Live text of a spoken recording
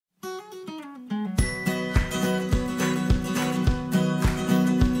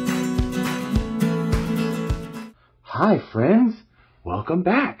Hi, friends. Welcome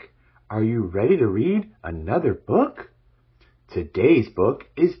back. Are you ready to read another book? Today's book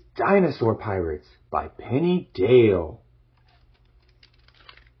is Dinosaur Pirates by Penny Dale.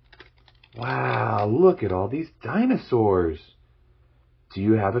 Wow, look at all these dinosaurs. Do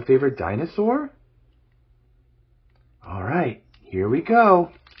you have a favorite dinosaur? All right, here we go.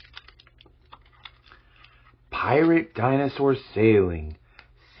 Pirate dinosaur sailing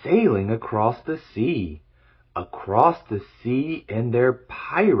across the sea. Across the sea in their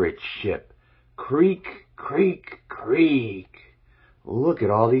pirate ship. Creak, creak, creak. Look at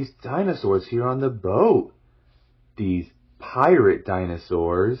all these dinosaurs here on the boat. These pirate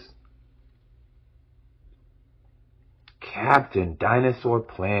dinosaurs. Captain Dinosaur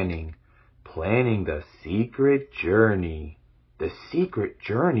planning the secret journey. The secret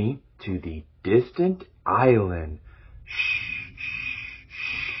journey to the distant island. Shh.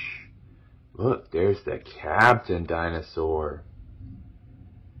 Look, there's the Captain Dinosaur.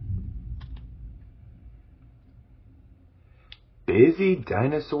 Busy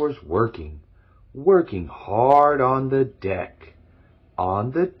dinosaurs working hard on the deck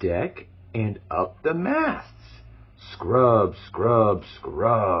and up the masts. Scrub, scrub,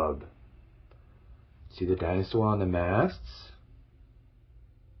 scrub. See the dinosaur on the masts?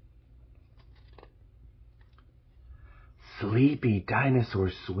 Sleepy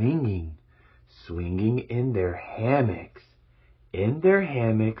dinosaurs swinging in their hammocks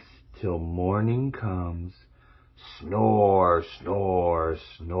till morning comes. Snore, snore,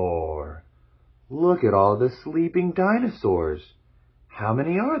 snore. Look at all the sleeping dinosaurs. How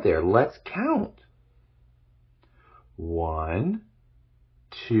many are there? Let's count. 1,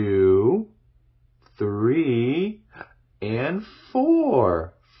 2, 3, and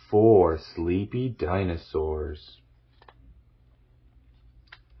 4. 4 sleepy dinosaurs.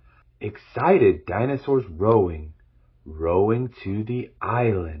 Excited dinosaurs rowing to the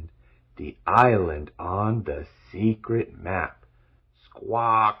island on the secret map.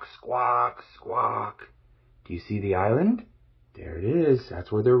 Squawk, squawk, squawk. Do you see the island? There it is.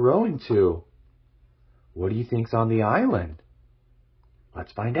 That's where they're rowing to. What do you think's on the island?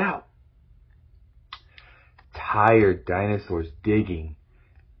 Let's find out. Tired dinosaurs digging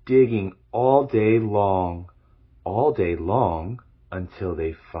all day long until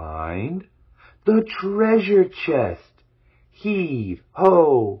they find the treasure chest. Heave,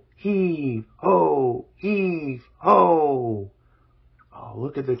 ho, heave, ho, heave, ho. Oh,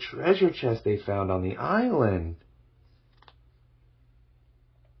 look at the treasure chest they found on the island.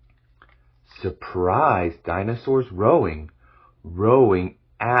 Surprised dinosaurs rowing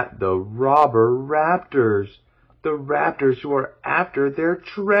at the robber raptors. The raptors who are after their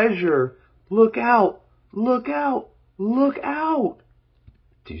treasure. Look out, look out. Look out!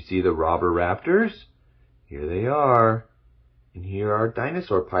 Do you see the robber raptors? Here they are. And here are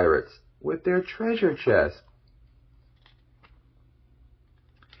dinosaur pirates with their treasure chest.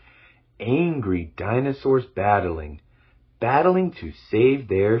 Angry dinosaurs battling to save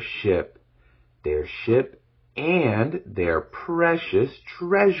their ship and their precious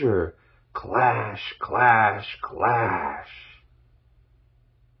treasure. Clash, clash, clash.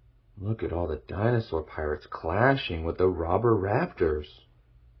 Look at all the dinosaur pirates clashing with the robber raptors.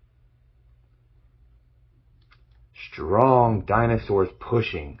 Strong dinosaurs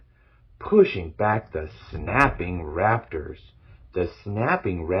pushing back the snapping raptors. The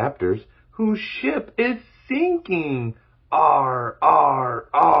snapping raptors whose ship is sinking. Arr, arr,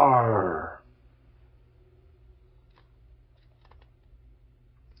 arr.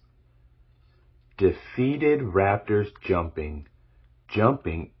 Defeated raptors jumping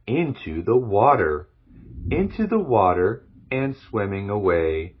into the water and swimming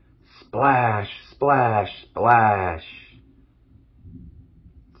away. Splash, splash, splash.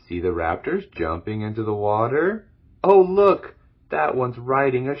 See the raptors jumping into the water? Oh, look, that one's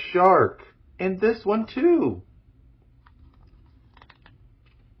riding a shark. And this one too.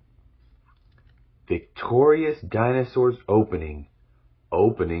 Victorious dinosaurs opening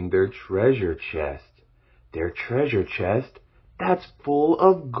their treasure chest. Their treasure chest that's full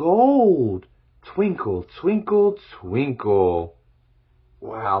of gold. Twinkle, twinkle, twinkle.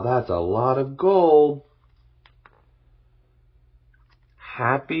 Wow, that's a lot of gold.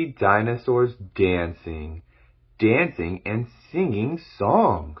 Happy dinosaurs dancing and singing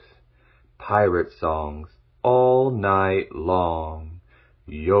songs. Pirate songs all night long.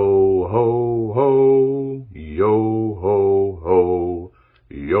 Yo ho ho, yo ho ho,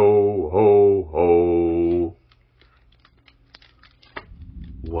 yo ho ho.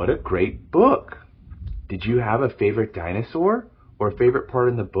 What a great book! Did you have a favorite dinosaur or favorite part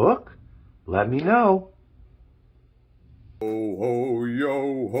in the book? Let me know. Ho, ho,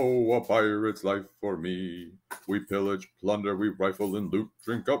 yo, ho, a pirate's life for me. We pillage, plunder, we rifle and loot.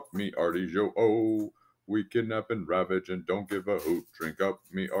 Drink up me arties, yo, oh. We kidnap and ravage and don't give a hoot. Drink up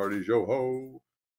me arties, yo, ho.